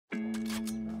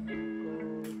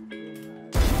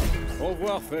Au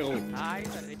revoir, frérot.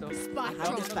 Spot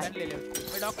drop back.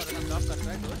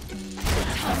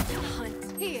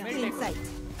 Here, in sight.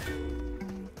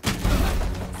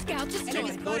 Scout just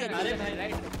spotted.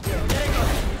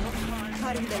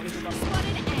 Cutting the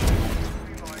spotted A.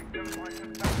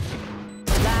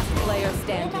 Last player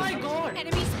standing. Oh my god!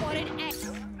 Enemy spotted A.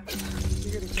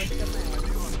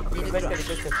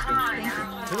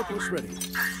 Teleport's ready.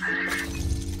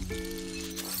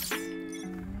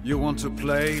 You want to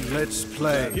play? Let's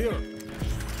play. Here.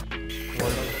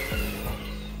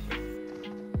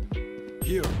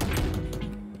 Here.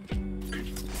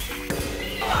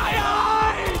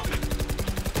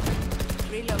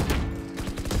 Reload.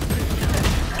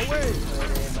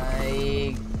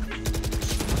 Away.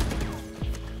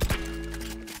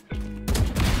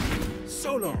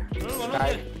 Solo.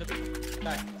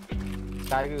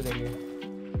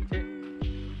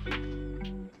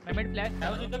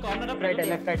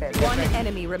 One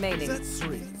enemy remaining. That's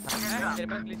three.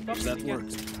 That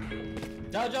works.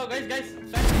 Go, guys.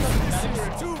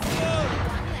 Too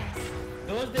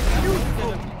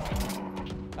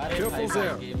Careful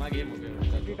there.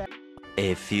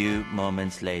 A few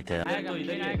moments later.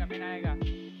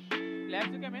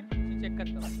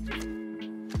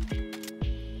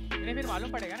 फिर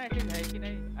मालूम पड़ेगा ना at least है कि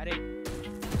नहीं अरे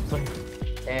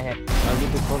I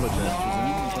will apologize.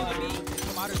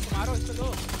 मारो इसको दो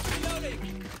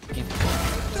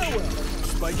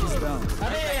Spike is down.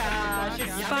 अरे यार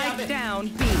Spike down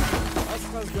B.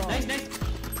 नाइस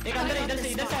एक अंदर इधर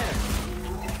से आया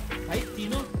भाई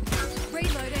तीनों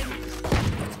Reloading.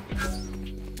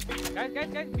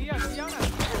 गाइस बी आओ ना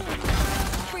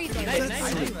Freezing. Nice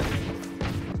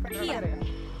Here.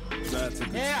 That's a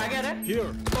ए आ गया रे Here.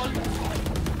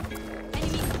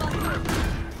 Enemy spotted.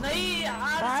 नहीं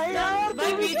यार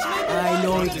भाई बीच में I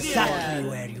know exactly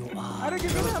where you are.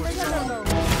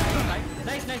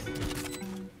 Nice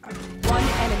One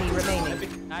enemy remaining.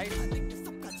 Nice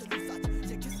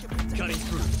Cutting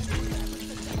through.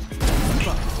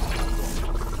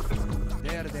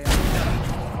 There they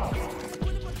are.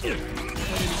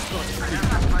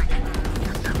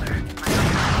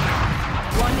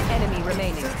 One enemy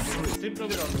remaining. Strip लो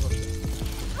भी round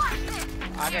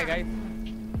आ गए guys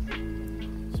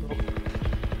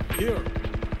Here.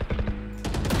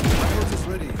 My ult is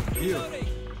ready. Here.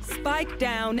 Spike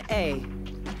down A.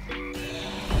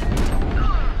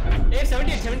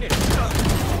 78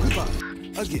 Goodbye.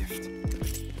 A gift.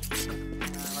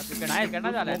 नाही करना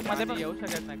झाला मध्ये पण येऊ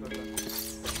शकत नाही कोण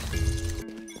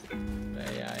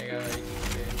भाई आएगा भाई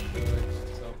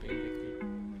शॉपिंग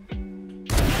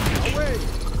Away.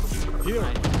 Here.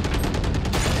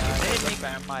 अरे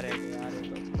स्पैम मारे यार ये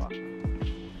तो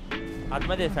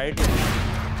आतमध्ये साइड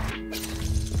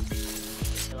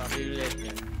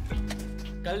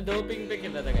कल 2 पिंग पे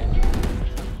खेला था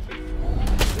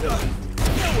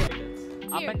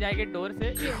अपन जाएंगे डोर से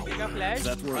ईस्ट का फ्लैश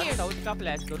और साउथ का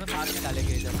फ्लैश दोनों साथ में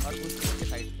डालेंगे इधर और उस के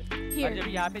साइड से और जब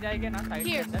यहाँ पे जाएंगे ना साइड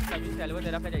के अंदर तभी सेल्वो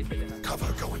तेरा पे जाइए देना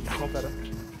Cover going down.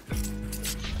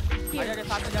 आजा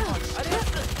साथ में जाओ अरे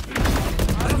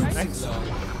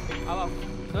आओ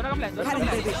दोनों का फ्लैश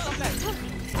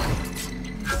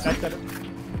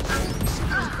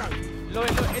लो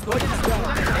ये दो जन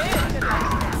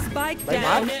Spike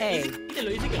down A. चलो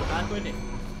इसी के हां कोई नहीं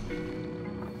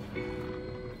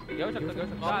घेऊ शकतो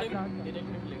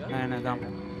नहीं जाम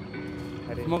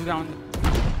स्मोक डाउन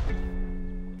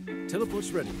Teleport's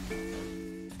ready.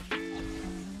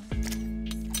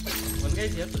 बन गई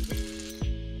यार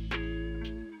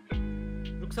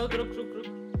रुक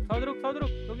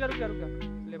रुक जा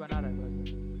ले बना रहा है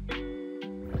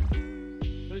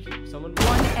समन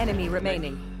One enemy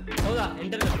remaining. होगा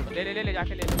एंटर कर ले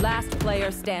जाके ले Last player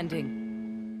standing.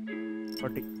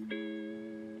 40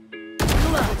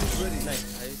 नाइस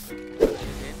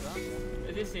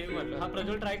ये सेव कर लो हां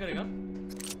प्रज्वल ट्राई करेगा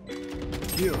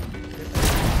Here.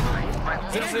 Try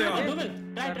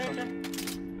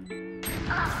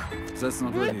That's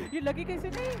not ready. ये लगी कैसे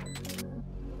नहीं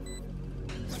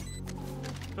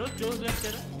रोज क्लोज लेफ्ट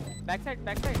तेरा बैक साइड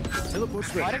Teleport's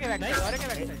और ready. के back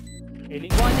side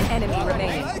One enemy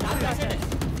remaining.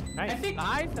 Nice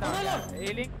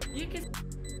एलिंग ये किस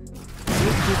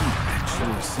It didn't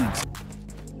actually sink.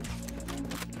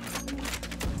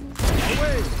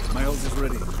 Away. My ult is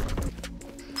ready.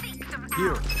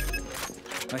 Here.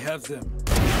 I have them.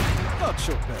 Not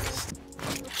your best.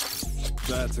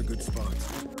 That's a good spot.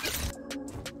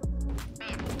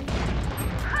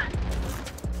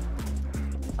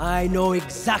 I know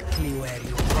exactly where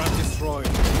you are. Front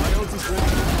destroyed. My ult is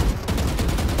ready.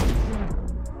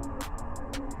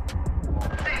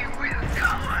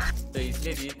 तो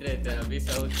इसलिए जीत रहे थे अभी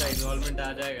south का involvement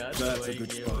आ जाएगा तो वही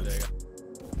game हो जाएगा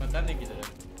पता नहीं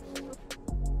किधर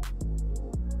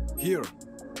Here.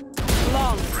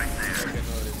 Long.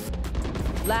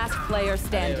 Last player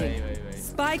standing.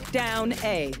 Spike down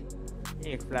A.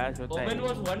 एक फ्लैश होता है. Omen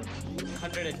was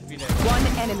 100 HP there. One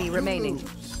enemy remaining.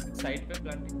 Side पे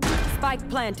planting. Spike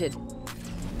planted.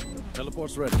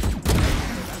 Teleport's ready.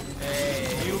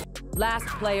 Hey. Last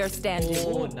player standing.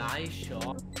 Oh, nice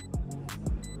shot.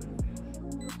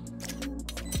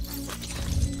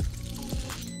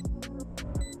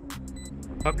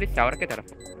 Public tower के तरफ.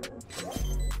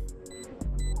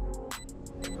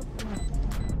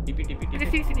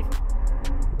 TP.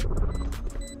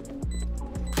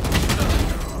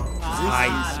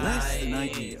 Nice. Less than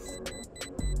ideal.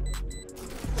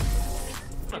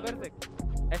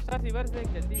 Extra silver से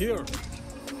जल्दी. Here.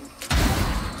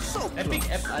 Epic.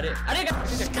 अरे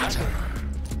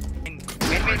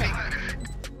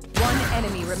One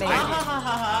enemy remaining.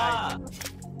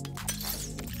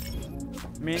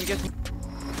 Main के.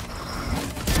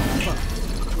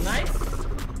 Nice.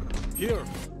 Here.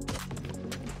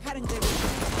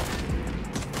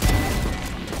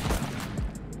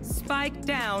 Spike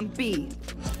down B.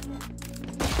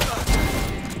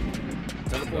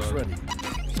 Teleport's ready.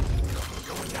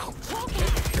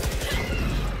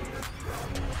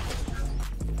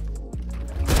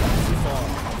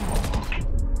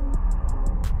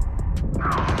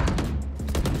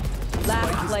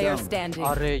 Last player standing.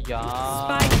 अरे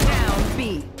यार. Spike down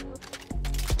B.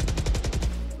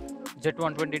 Jet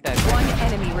 120 tag. One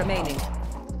enemy remaining.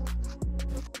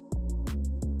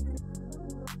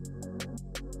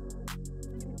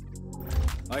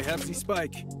 I have the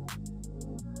spike.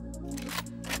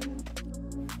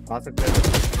 आ सकते हैं.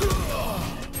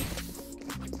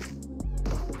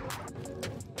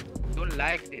 Don't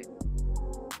like this.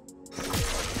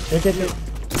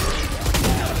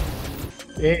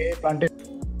 planted.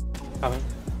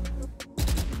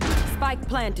 Spike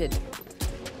planted.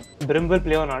 Brim will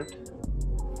play on alt.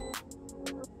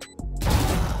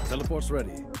 Teleport's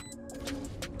ready.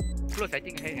 Close, I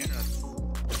think. Hey.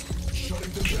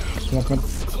 Smoke mid.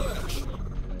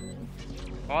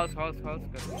 False.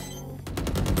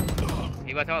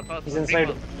 He was false. He's inside.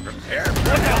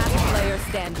 Last player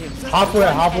standing.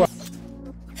 Halfway.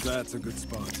 That's a good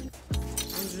spot.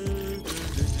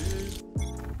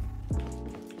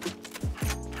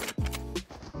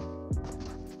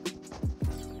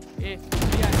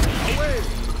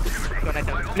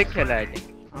 Click खेला है.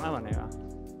 हाँ बनेगा.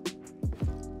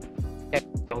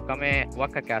 हुक्का में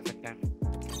वक्त का क्या सकते हैं.